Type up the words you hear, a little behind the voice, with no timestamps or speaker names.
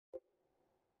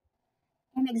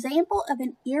An example of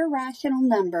an irrational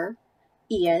number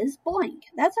is blank.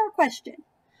 That's our question.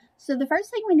 So the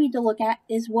first thing we need to look at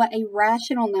is what a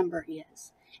rational number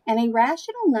is. And a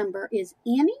rational number is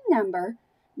any number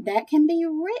that can be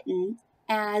written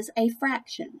as a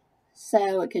fraction.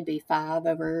 So it could be 5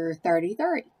 over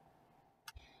 33,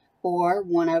 or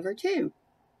 1 over 2,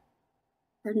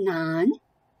 or 9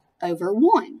 over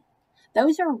 1.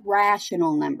 Those are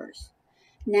rational numbers.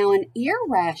 Now, an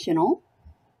irrational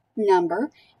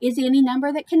number is any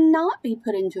number that cannot be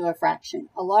put into a fraction.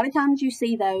 A lot of times you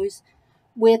see those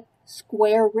with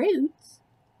square roots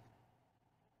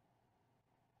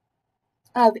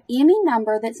of any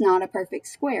number that's not a perfect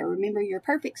square. Remember, your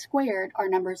perfect squared are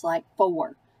numbers like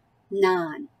 4,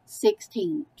 9,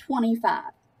 16, 25,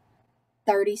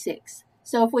 36.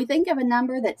 So if we think of a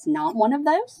number that's not one of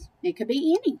those, it could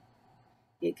be any.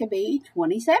 It could be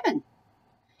 27.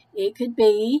 It could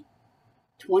be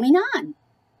 29.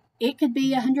 It could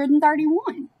be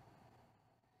 131.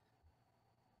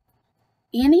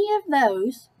 Any of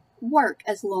those work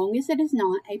as long as it is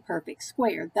not a perfect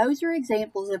square. Those are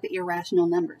examples of irrational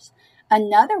numbers.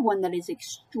 Another one that is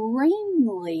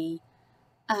extremely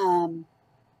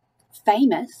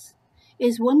famous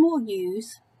is one we'll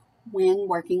use when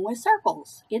working with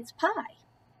circles. It's pi.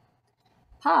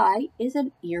 Pi is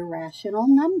an irrational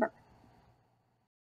number.